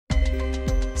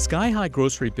Sky-high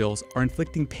grocery bills are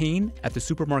inflicting pain at the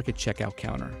supermarket checkout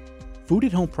counter. Food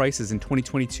at home prices in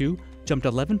 2022 jumped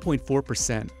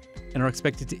 11.4% and are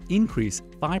expected to increase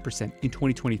 5% in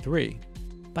 2023.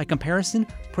 By comparison,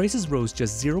 prices rose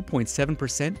just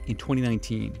 0.7% in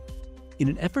 2019. In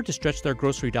an effort to stretch their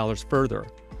grocery dollars further,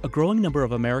 a growing number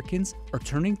of Americans are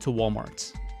turning to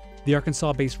Walmart. The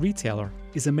Arkansas-based retailer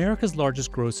is America's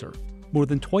largest grocer, more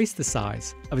than twice the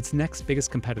size of its next biggest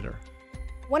competitor.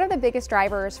 One of the biggest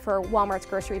drivers for Walmart's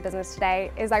grocery business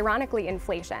today is ironically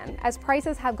inflation. As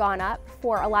prices have gone up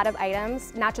for a lot of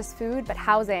items, not just food, but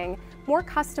housing, more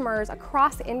customers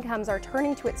across incomes are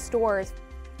turning to its stores.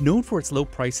 Known for its low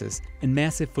prices and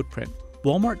massive footprint,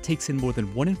 Walmart takes in more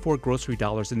than 1 in 4 grocery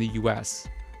dollars in the U.S.,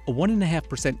 a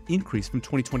 1.5% increase from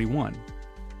 2021.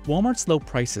 Walmart's low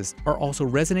prices are also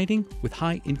resonating with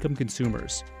high-income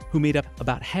consumers, who made up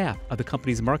about half of the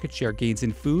company's market share gains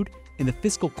in food in the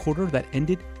fiscal quarter that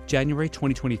ended January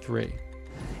 2023.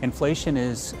 Inflation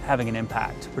is having an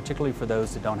impact, particularly for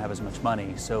those that don't have as much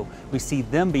money. So we see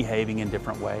them behaving in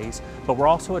different ways, but we're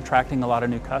also attracting a lot of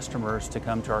new customers to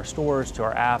come to our stores, to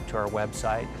our app, to our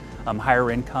website. Higher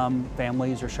income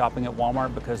families are shopping at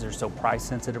Walmart because they're so price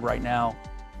sensitive right now.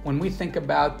 When we think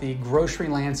about the grocery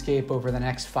landscape over the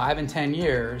next 5 and 10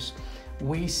 years,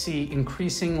 we see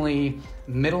increasingly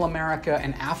middle America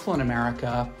and affluent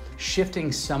America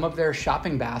shifting some of their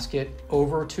shopping basket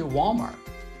over to Walmart.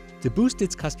 To boost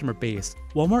its customer base,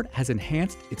 Walmart has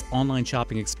enhanced its online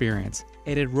shopping experience,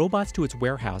 added robots to its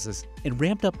warehouses, and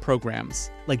ramped up programs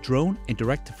like drone and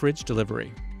direct-to-fridge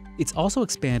delivery. It's also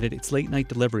expanded its late-night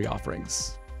delivery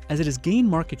offerings. As it has gained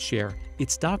market share,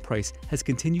 its stock price has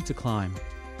continued to climb.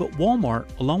 But Walmart,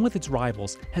 along with its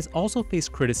rivals, has also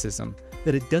faced criticism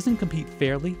that it doesn't compete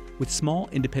fairly with small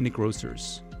independent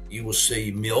grocers. You will see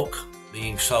milk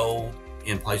being sold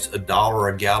in place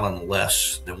 $1 a gallon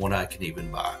less than what I can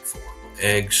even buy it for.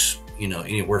 Eggs,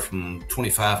 anywhere from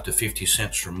 25 to 50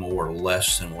 cents or more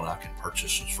less than what I can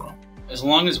purchase it from. As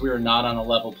long as we are not on a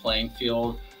level playing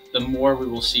field, the more we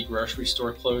will see grocery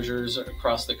store closures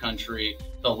across the country,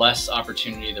 the less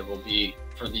opportunity there will be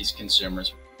for these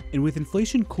consumers. And with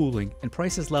inflation cooling and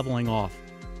prices leveling off,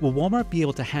 will Walmart be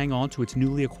able to hang on to its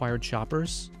newly acquired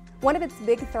shoppers? One of its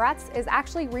big threats is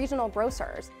actually regional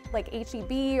grocers, like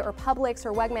H-E-B or Publix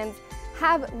or Wegmans,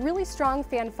 have really strong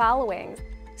fan followings.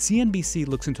 CNBC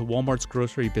looks into Walmart's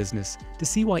grocery business to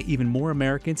see why even more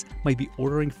Americans might be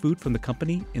ordering food from the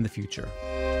company in the future.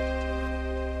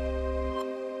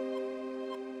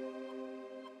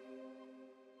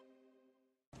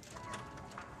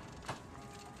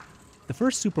 The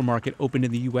first supermarket opened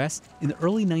in the U.S. in the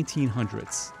early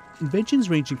 1900s. Inventions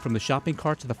ranging from the shopping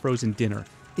cart to the frozen dinner,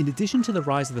 in addition to the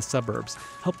rise of the suburbs,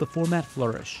 helped the format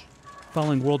flourish.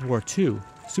 Following World War II,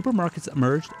 supermarkets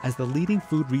emerged as the leading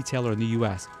food retailer in the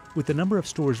U.S., with the number of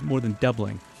stores more than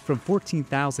doubling from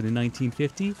 14,000 in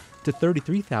 1950 to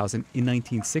 33,000 in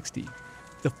 1960.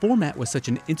 The format was such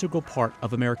an integral part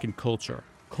of American culture.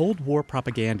 Cold War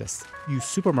propagandists used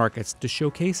supermarkets to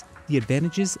showcase the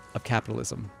advantages of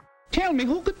capitalism. Tell me,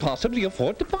 who could possibly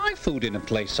afford to buy food in a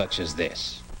place such as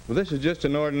this? Well, this is just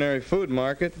an ordinary food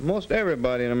market. Most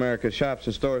everybody in America shops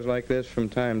in stores like this from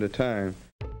time to time.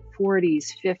 40s,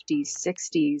 50s,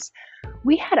 60s,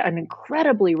 we had an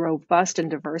incredibly robust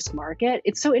and diverse market.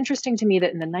 It's so interesting to me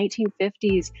that in the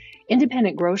 1950s,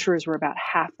 independent grocers were about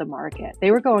half the market.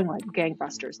 They were going like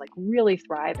gangbusters, like really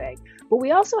thriving. But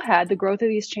we also had the growth of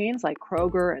these chains like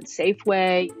Kroger and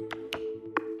Safeway.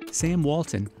 Sam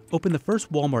Walton opened the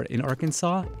first Walmart in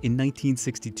Arkansas in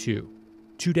 1962.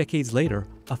 2 decades later,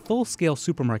 a full-scale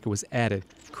supermarket was added,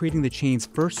 creating the chain's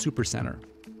first supercenter.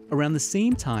 Around the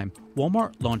same time,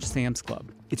 Walmart launched Sam's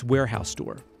Club, its warehouse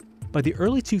store. By the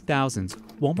early 2000s,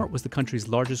 Walmart was the country's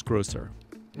largest grocer.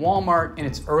 Walmart in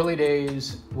its early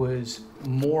days was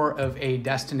more of a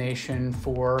destination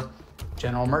for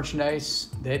general merchandise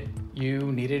that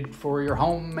you needed for your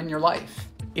home and your life.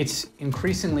 It's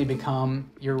increasingly become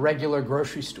your regular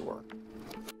grocery store.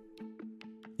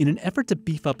 In an effort to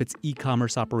beef up its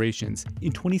e-commerce operations,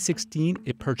 in 2016,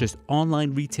 it purchased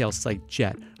online retail site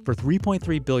Jet for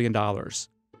 $3.3 billion.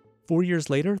 4 years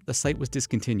later, the site was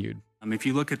discontinued. If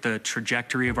you look at the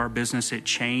trajectory of our business, it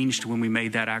changed when we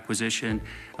made that acquisition.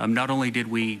 Not only did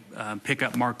we pick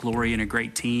up Mark Laurie and a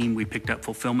great team, we picked up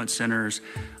fulfillment centers,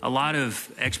 a lot of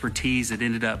expertise that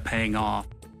ended up paying off.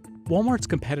 Walmart's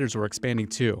competitors were expanding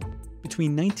too.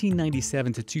 Between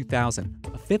 1997 to 2000,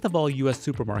 a fifth of all U.S.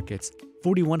 supermarkets,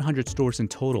 4,100 stores in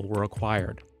total, were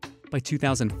acquired. By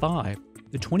 2005,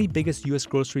 the 20 biggest U.S.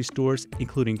 grocery stores,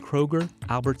 including Kroger,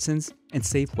 Albertsons, and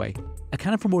Safeway,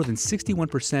 accounted for more than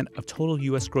 61% of total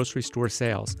U.S. grocery store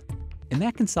sales. and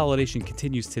that consolidation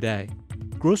continues today.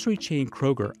 Grocery chain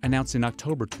Kroger announced in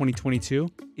October 2022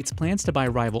 its plans to buy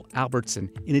rival Albertson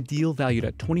in a deal valued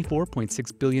at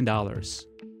 $24.6 billion.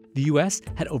 The U.S.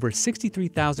 had over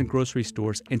 63,000 grocery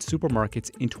stores and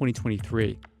supermarkets in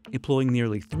 2023, employing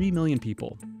nearly 3 million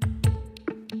people.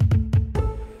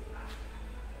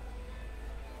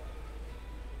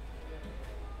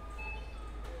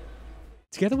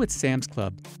 Together with Sam's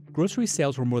Club, grocery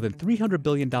sales were more than $300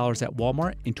 billion at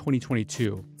Walmart in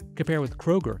 2022, compared with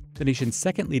Kroger, the nation's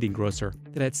second leading grocer,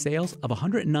 that had sales of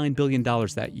 $109 billion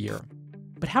that year.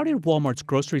 But how did Walmart's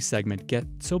grocery segment get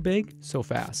so big so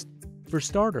fast? For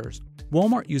starters,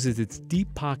 Walmart uses its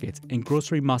deep pockets and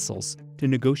grocery muscles to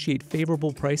negotiate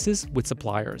favorable prices with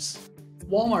suppliers.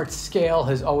 Walmart's scale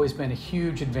has always been a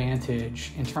huge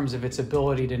advantage in terms of its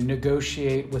ability to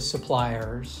negotiate with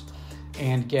suppliers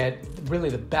and get really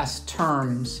the best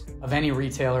terms of any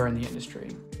retailer in the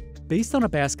industry. Based on a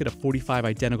basket of 45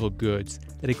 identical goods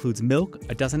that includes milk,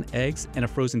 a dozen eggs, and a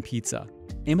frozen pizza,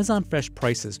 Amazon Fresh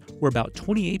prices were about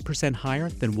 28% higher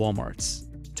than Walmart's.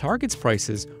 Target's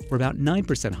prices were about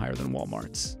 9% higher than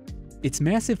Walmart's. Its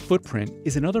massive footprint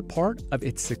is another part of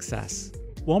its success.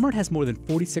 Walmart has more than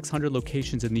 4,600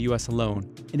 locations in the U.S.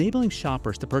 alone, enabling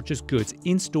shoppers to purchase goods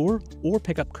in-store or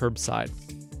pick up curbside.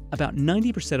 About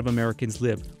 90% of Americans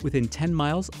live within 10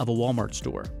 miles of a Walmart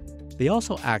store. They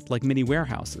also act like mini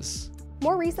warehouses.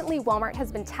 More recently, Walmart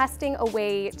has been testing a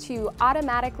way to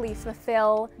automatically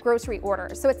fulfill grocery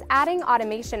orders. So it's adding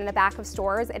automation in the back of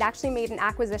stores. It actually made an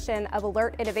acquisition of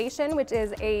Alert Innovation, which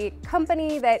is a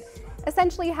company that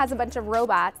essentially has a bunch of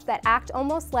robots that act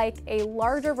almost like a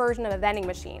larger version of a vending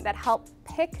machine that help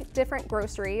pick different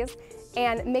groceries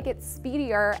and make it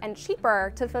speedier and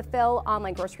cheaper to fulfill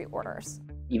online grocery orders.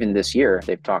 Even this year,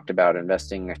 they've talked about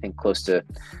investing, I think, close to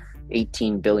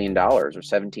 $18 billion or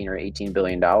 $17 or $18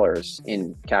 billion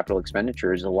in capital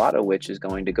expenditures, a lot of which is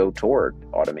going to go toward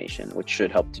automation, which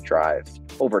should help to drive,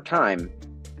 over time,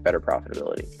 better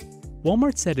profitability.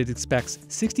 Walmart said it expects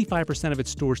 65% of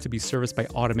its stores to be serviced by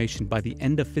automation by the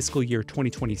end of fiscal year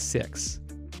 2026.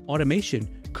 Automation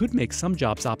could make some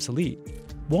jobs obsolete.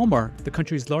 Walmart, the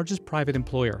country's largest private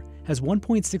employer, has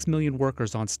 1.6 million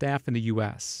workers on staff in the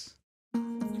U.S.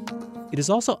 It has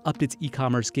also upped its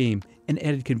e-commerce game and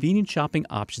added convenient shopping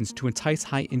options to entice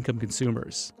high-income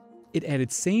consumers. It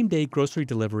added same-day grocery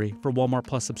delivery for Walmart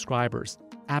Plus subscribers,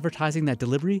 advertising that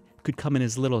delivery could come in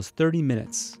as little as 30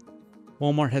 minutes.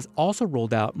 Walmart has also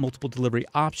rolled out multiple delivery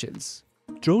options.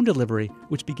 Drone delivery,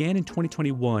 which began in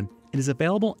 2021 and is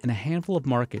available in a handful of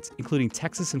markets, including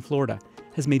Texas and Florida,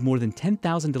 has made more than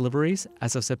 10,000 deliveries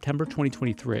as of September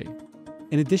 2023.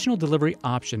 An additional delivery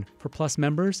option for Plus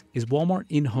members is Walmart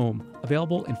InHome,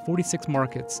 available in 46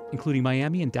 markets, including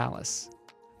Miami and Dallas.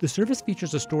 The service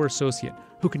features a store associate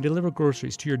who can deliver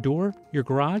groceries to your door, your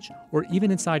garage, or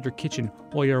even inside your kitchen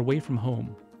while you're away from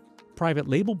home. Private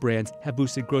label brands have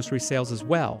boosted grocery sales as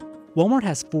well. Walmart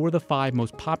has 4 of the 5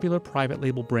 most popular private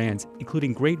label brands,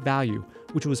 including Great Value,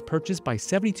 which was purchased by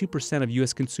 72% of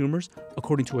U.S. consumers,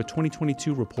 according to a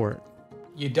 2022 report.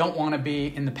 You don't want to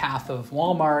be in the path of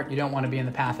Walmart, you don't want to be in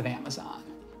the path of Amazon.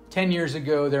 10 years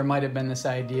ago, there might have been this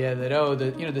idea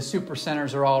that, the super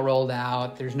centers are all rolled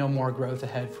out, there's no more growth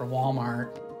ahead for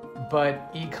Walmart.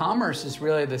 But e-commerce is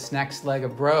really this next leg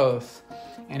of growth.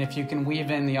 And if you can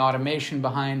weave in the automation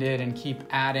behind it and keep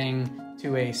adding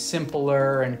to a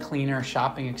simpler and cleaner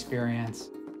shopping experience,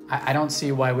 I don't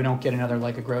see why we don't get another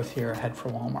leg of growth here ahead for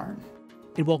Walmart.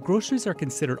 And while groceries are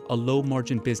considered a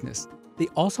low-margin business, they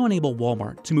also enable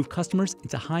Walmart to move customers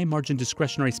into high-margin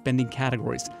discretionary spending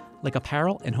categories like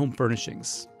apparel and home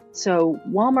furnishings. So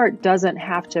Walmart doesn't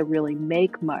have to really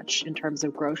make much in terms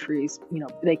of groceries.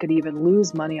 They could even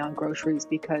lose money on groceries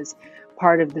because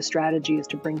part of the strategy is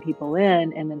to bring people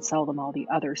in and then sell them all the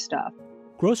other stuff.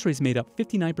 Groceries made up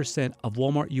 59% of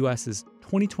Walmart US's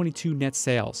 2022 net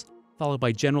sales, followed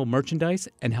by general merchandise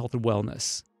and health and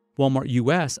wellness. Walmart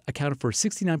US accounted for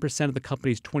 69% of the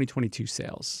company's 2022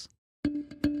 sales.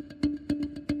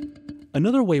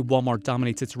 Another way Walmart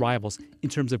dominates its rivals in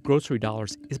terms of grocery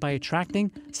dollars is by attracting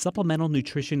Supplemental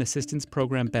Nutrition Assistance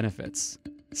Program benefits.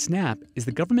 SNAP is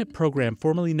the government program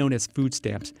formerly known as food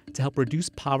stamps to help reduce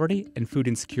poverty and food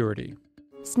insecurity.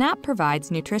 SNAP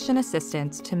provides nutrition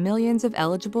assistance to millions of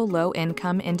eligible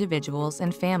low-income individuals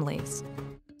and families.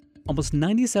 Almost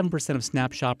 97% of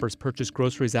SNAP shoppers purchased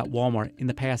groceries at Walmart in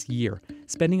the past year,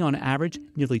 spending on average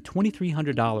nearly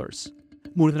 $2,300.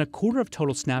 More than a quarter of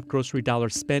total SNAP grocery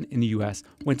dollars spent in the U.S.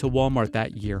 went to Walmart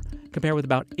that year, compared with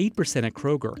about 8% at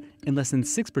Kroger and less than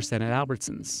 6% at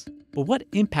Albertsons. But what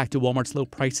impact do Walmart's low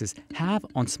prices have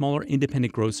on smaller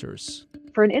independent grocers?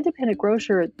 for an independent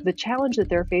grocer, the challenge that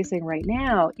they're facing right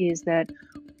now is that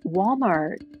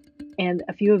Walmart and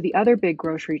a few of the other big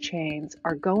grocery chains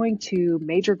are going to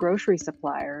major grocery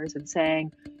suppliers and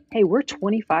saying, hey, we're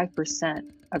 25%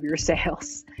 of your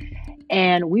sales,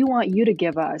 and we want you to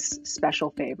give us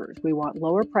special favors. We want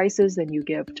lower prices than you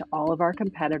give to all of our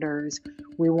competitors.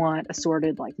 We want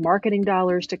assorted marketing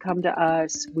dollars to come to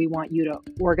us. We want you to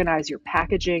organize your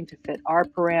packaging to fit our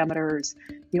parameters,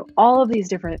 all of these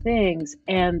different things.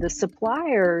 And the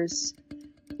suppliers,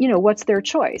 what's their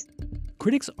choice?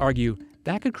 Critics argue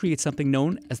that could create something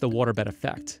known as the waterbed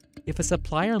effect. If a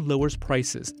supplier lowers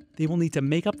prices, they will need to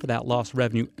make up for that lost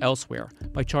revenue elsewhere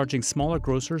by charging smaller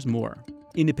grocers more.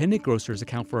 Independent grocers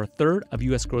account for a third of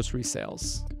U.S. grocery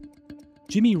sales.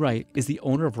 Jimmy Wright is the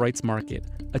owner of Wright's Market,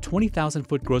 a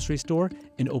 20,000-foot grocery store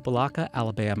in Opelika,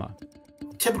 Alabama.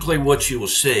 Typically what you will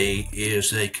see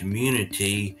is a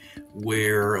community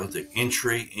where the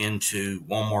entry into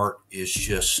Walmart is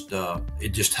it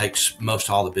just takes most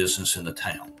all the business in the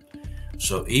town.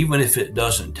 So even if it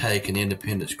doesn't take an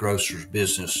independent grocer's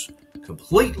business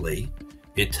completely,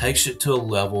 it takes it to a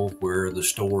level where the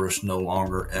store is no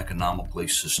longer economically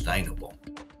sustainable.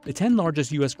 The 10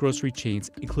 largest U.S. grocery chains,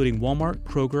 including Walmart,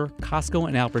 Kroger, Costco,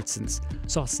 and Albertsons,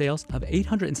 saw sales of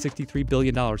 $863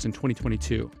 billion in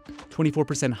 2022,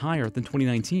 24% higher than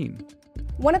 2019.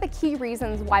 One of the key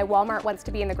reasons why Walmart wants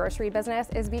to be in the grocery business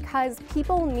is because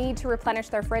people need to replenish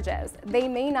their fridges. They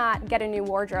may not get a new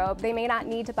wardrobe, they may not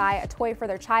need to buy a toy for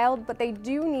their child, but they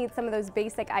do need some of those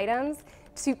basic items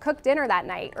to cook dinner that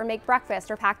night or make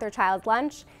breakfast or pack their child's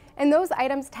lunch. And those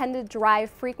items tend to drive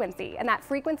frequency, and that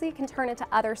frequency can turn into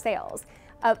other sales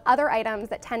of other items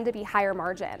that tend to be higher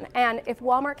margin. And if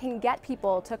Walmart can get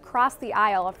people to cross the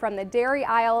aisle from the dairy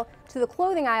aisle to the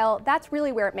clothing aisle, that's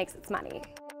really where it makes its money.